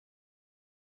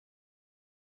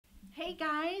Hey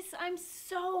guys, I'm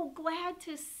so glad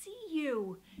to see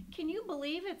you. Can you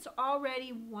believe it's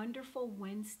already Wonderful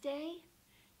Wednesday?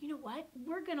 You know what?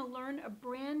 We're going to learn a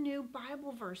brand new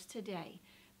Bible verse today.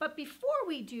 But before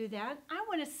we do that, I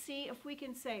want to see if we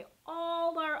can say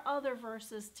all our other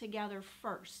verses together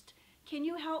first. Can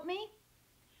you help me?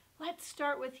 Let's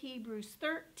start with Hebrews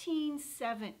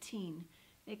 13:17.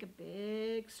 Make a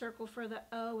big circle for the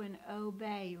O and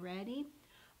obey. Ready?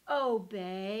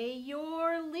 Obey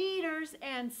your leaders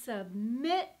and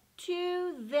submit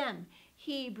to them.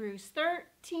 Hebrews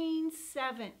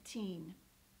 13:17.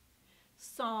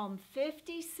 Psalm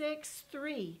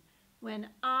 56:3.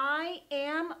 When I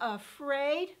am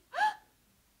afraid,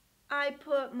 I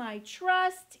put my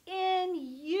trust in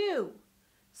you.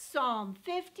 Psalm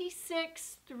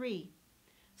 56:3.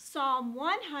 Psalm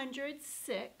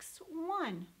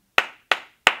 106:1.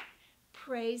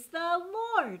 Praise the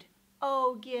Lord.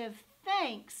 Oh, give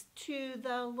thanks to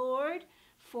the Lord,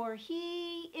 for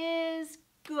he is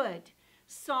good.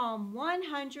 Psalm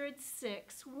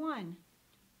 106:1.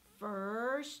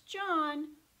 1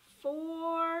 John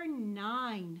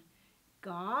 4:9.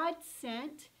 God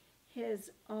sent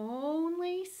his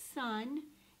only Son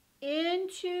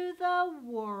into the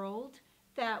world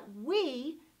that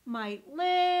we might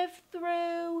live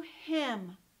through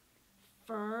him.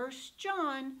 1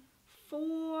 John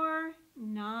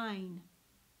 4:9.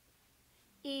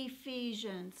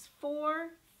 Ephesians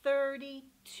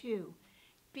 4:32.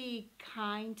 Be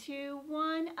kind to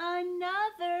one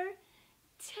another,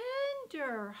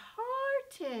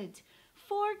 tender-hearted,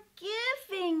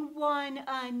 forgiving one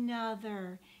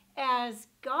another, as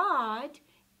God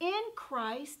in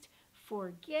Christ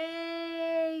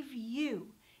forgave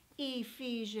you.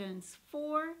 Ephesians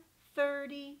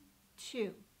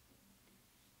 4:32.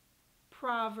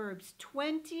 Proverbs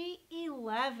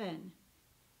 20:11.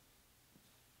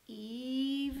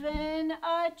 Even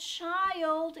a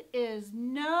child is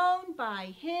known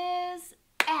by his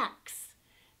acts,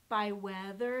 by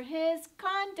whether his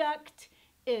conduct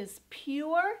is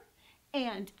pure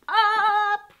and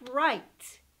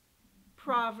upright.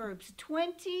 Proverbs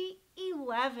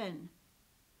 20:11.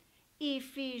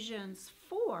 Ephesians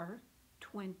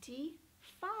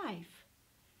 4:25.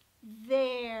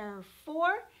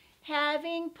 Therefore,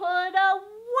 having put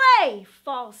away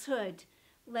falsehood,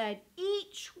 let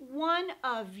each one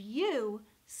of you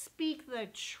speak the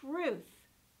truth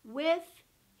with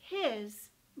his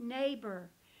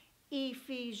neighbor.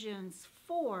 Ephesians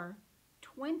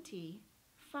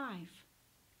 4:25.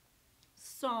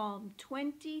 Psalm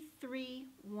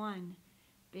 23:1.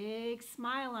 Big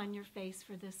smile on your face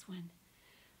for this one.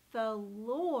 The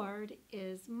Lord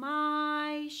is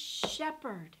my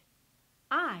shepherd.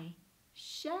 I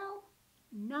shall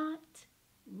not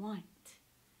want.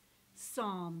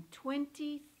 Psalm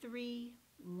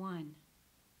 23:1.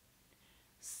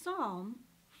 Psalm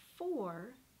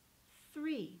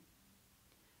 4:3.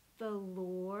 The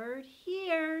Lord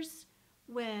hears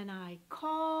when I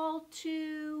call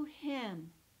to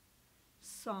him.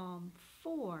 Psalm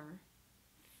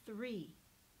 4:3.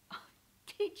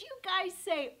 Did you guys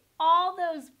say all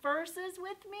those verses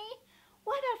with me?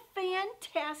 What a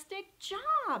fantastic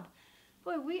job!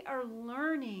 Boy, we are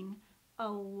learning a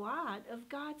lot of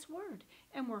God's Word,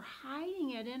 and we're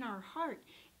hiding it in our heart.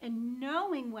 And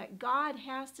knowing what God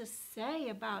has to say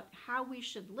about how we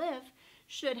should live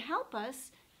should help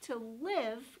us to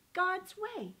live God's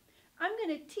way. I'm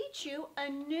going to teach you a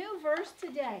new verse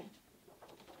today.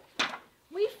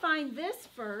 We find this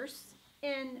verse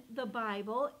in the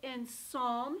Bible in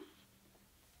Psalm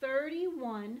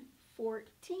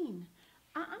 31:14.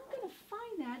 I'm going to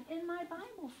find that in my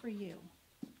Bible for you.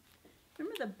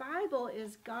 Remember, the Bible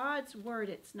is God's Word.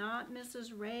 It's not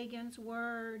Mrs. Reagan's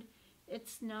word.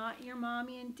 It's not your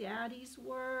mommy and daddy's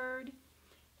word.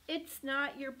 It's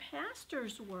not your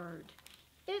pastor's word.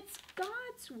 It's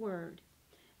God's Word.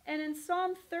 And in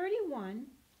Psalm 31,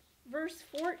 verse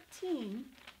 14,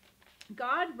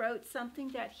 God wrote something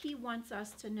that he wants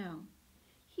us to know.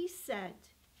 He said,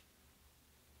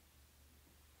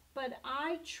 "But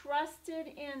I trusted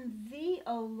in thee,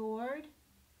 O Lord.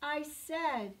 I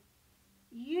said,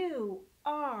 you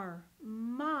are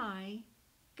my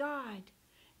God."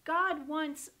 God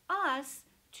wants us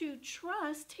to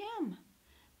trust him.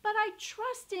 But I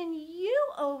trust in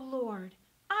you, O Lord.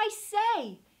 I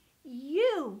say,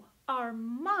 you are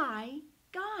my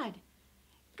God.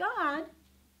 God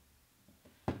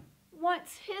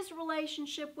wants his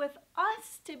relationship with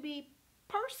us to be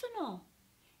personal.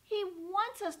 He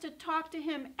wants us to talk to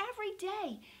him every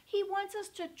day. He wants us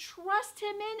to trust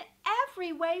him in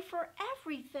every way for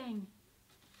everything.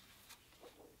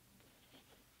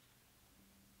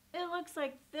 looks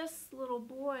like this little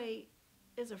boy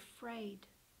is afraid.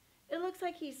 It looks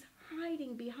like he's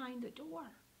hiding behind the door.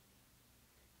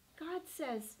 God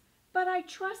says, but I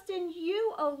trust in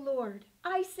you, O Lord.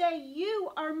 I say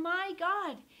you are my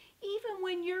God. Even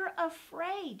when you're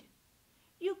afraid,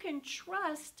 you can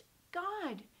trust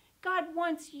God. God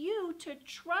wants you to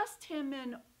trust him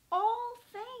in all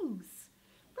things.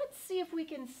 Let's see if we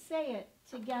can say it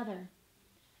together.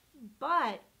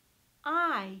 But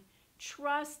I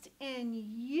trust in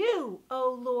you,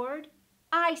 O Lord.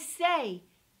 I say,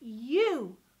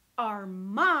 you are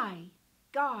my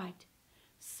God.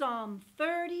 Psalm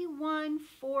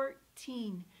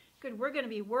 31:14. Good, we're going to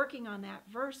be working on that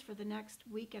verse for the next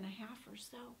week and a half or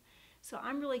so. So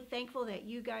I'm really thankful that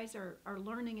you guys are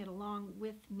learning it along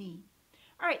with me.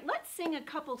 All right, let's sing a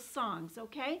couple songs,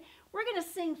 okay? We're going to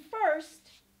sing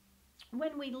first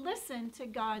when we listen to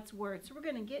God's word. So we're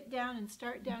going to get down and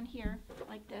start down here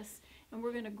like this, and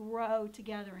we're going to grow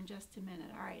together in just a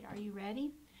minute. All right, are you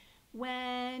ready?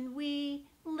 When we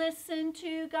listen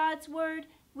to God's word,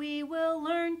 we will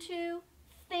learn to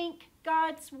think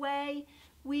God's way.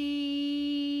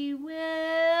 We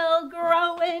will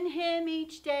grow in him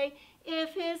each day.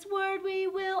 If his word we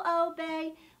will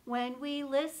obey. When we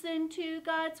listen to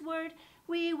God's word,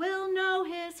 we will know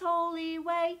his holy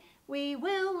way. We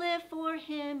will live for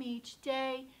him each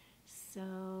day.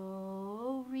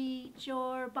 So read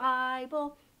your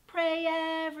Bible, pray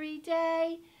every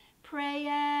day, pray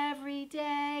every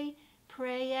day,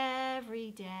 pray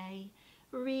every day.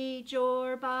 Read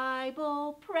your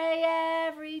Bible, pray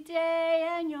every day,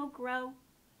 and you'll grow,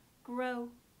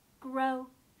 grow, grow.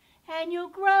 And you'll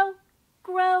grow,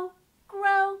 grow,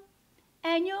 grow.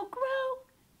 And you'll grow,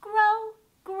 grow,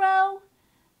 grow.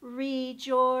 Read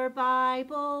your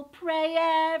Bible, pray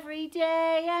every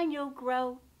day, and you'll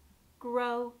grow,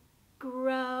 grow,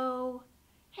 grow.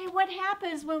 Hey, what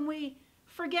happens when we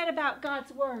forget about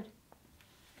God's word?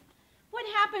 What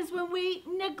happens when we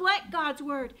neglect God's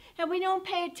word and we don't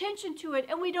pay attention to it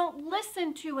and we don't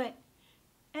listen to it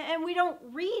and we don't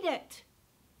read it?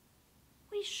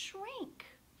 We shrink.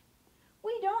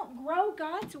 We don't grow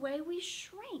God's way, we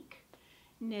shrink.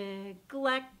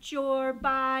 Neglect your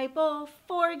Bible,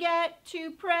 forget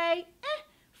to pray,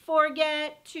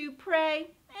 forget to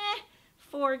pray,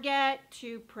 forget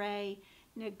to pray.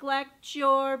 Neglect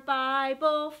your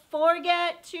Bible,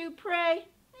 forget to pray,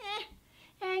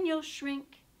 and you'll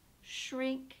shrink,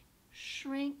 shrink,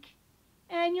 shrink,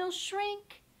 and you'll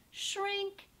shrink,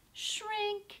 shrink,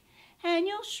 shrink, and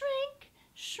you'll shrink,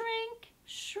 shrink,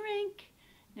 shrink.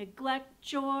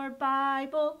 Neglect your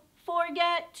Bible,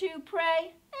 forget to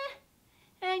pray,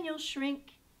 and you'll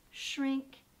shrink,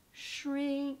 shrink,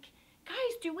 shrink.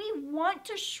 Guys, do we want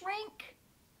to shrink?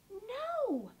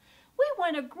 No. We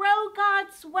want to grow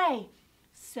God's way.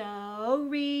 So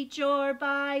read your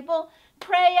Bible,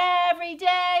 pray every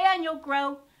day, and you'll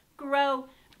grow, grow,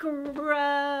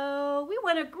 grow. We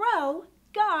want to grow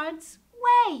God's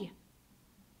way.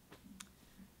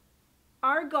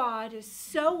 Our God is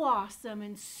so awesome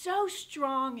and so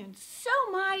strong and so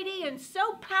mighty and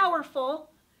so powerful.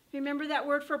 Remember that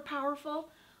word for powerful?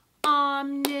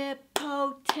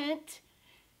 Omnipotent.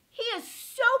 He is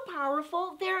so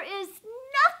powerful, there is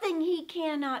nothing he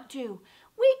cannot do.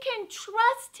 We can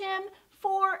trust him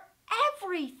for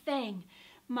everything.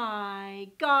 My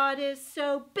God is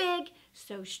so big,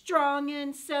 so strong,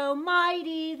 and so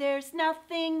mighty. There's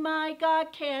nothing my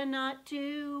God cannot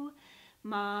do.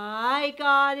 My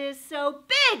God is so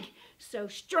big, so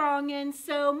strong, and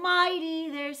so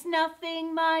mighty. There's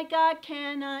nothing my God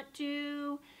cannot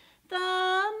do. The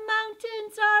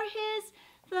mountains are his,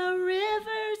 the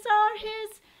rivers are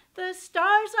his, the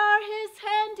stars are his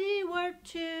handiwork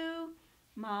too.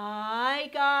 My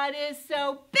God is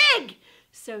so big,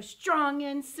 so strong,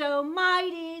 and so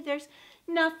mighty. There's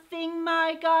nothing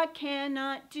my God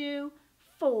cannot do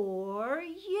for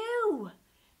you.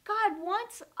 God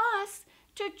wants us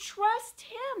to trust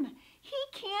him. He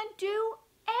can't do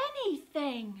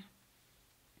anything.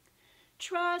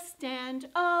 Trust and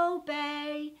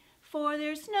obey, for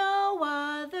there's no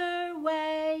other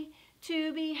way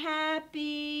to be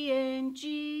happy in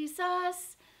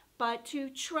Jesus but to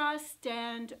trust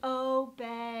and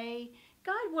obey.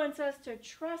 God wants us to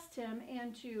trust him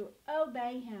and to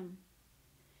obey him.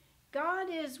 God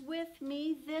is with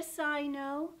me, this I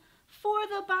know, for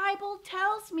the Bible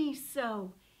tells me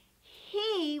so.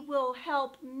 He will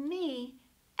help me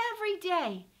every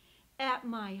day at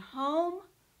my home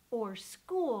or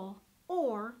school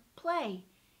or play.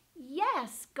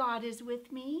 Yes, God is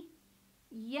with me.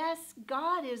 Yes,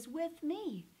 God is with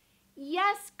me.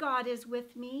 Yes, God is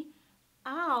with me.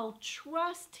 I'll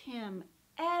trust him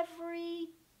every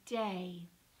day.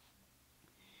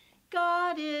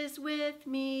 God is with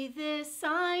me, this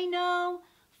I know,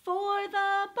 for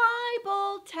the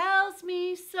Bible tells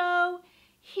me so.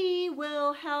 He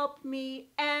will help me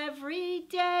every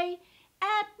day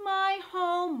at my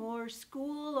home or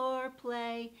school or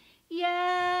play.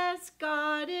 Yes,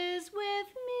 God is with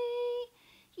me.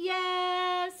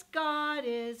 Yes, God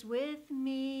is with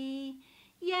me.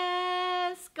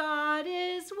 Yes, God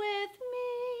is with me.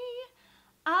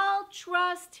 I'll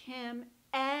trust Him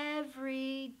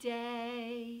every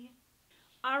day.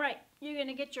 All right, you're going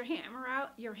to get your hammer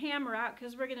out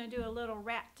because we're going to do a little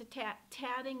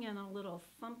rat-tat-tatting and a little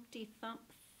thumpty-thump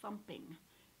thumping.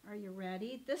 Are you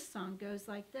ready? This song goes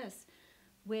like this.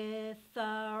 With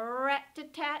a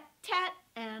rat-tat-tat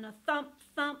and a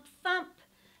thump-thump-thump,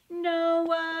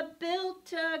 Noah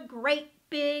built a great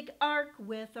big ark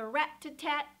with a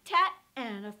rat-tat-tat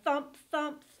and a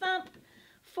thump-thump-thump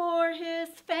for his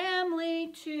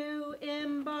family to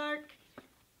embark.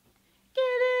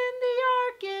 Get in the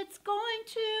ark, it's going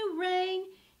to rain.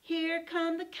 Here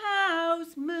come the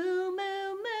cows, moo, moo,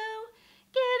 moo.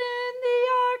 Get in the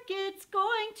ark, it's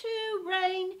going to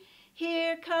rain.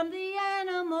 Here come the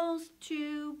animals,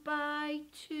 2 by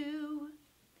 2.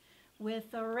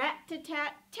 With a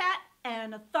rat-tat-tat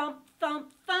and a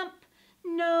thump-thump-thump,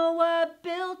 Noah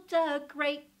built a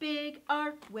great big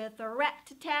ark with a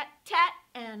rat-tat-tat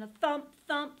and a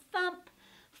thump-thump-thump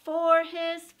for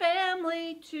his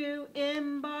family to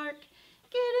embark.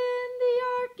 Get in the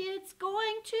ark, it's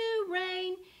going to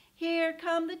rain. Here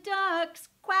come the ducks,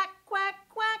 quack, quack,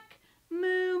 quack,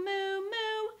 moo, moo,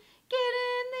 moo. Get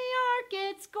in the ark,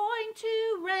 it's going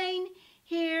to rain.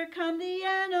 Here come the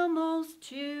animals,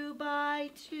 2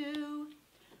 by 2.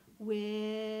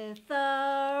 With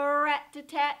a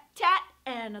rat-tat-tat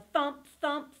and a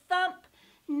thump-thump-thump,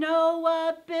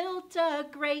 Noah built a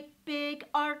great big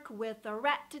ark with a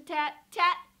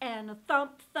rat-tat-tat and a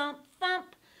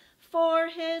thump-thump-thump for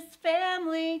his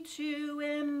family to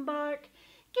embark.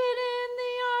 Get in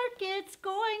the ark, it's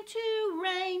going to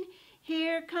rain.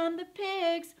 Here come the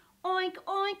pigs, oink,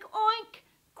 oink, oink,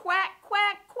 quack,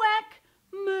 quack, quack,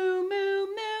 moo, moo,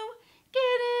 moo.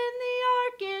 Get in the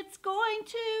ark, it's going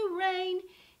to rain.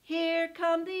 Here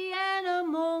come the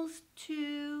animals,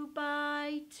 2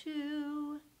 by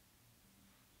 2.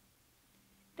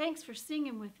 Thanks for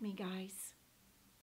singing with me, guys.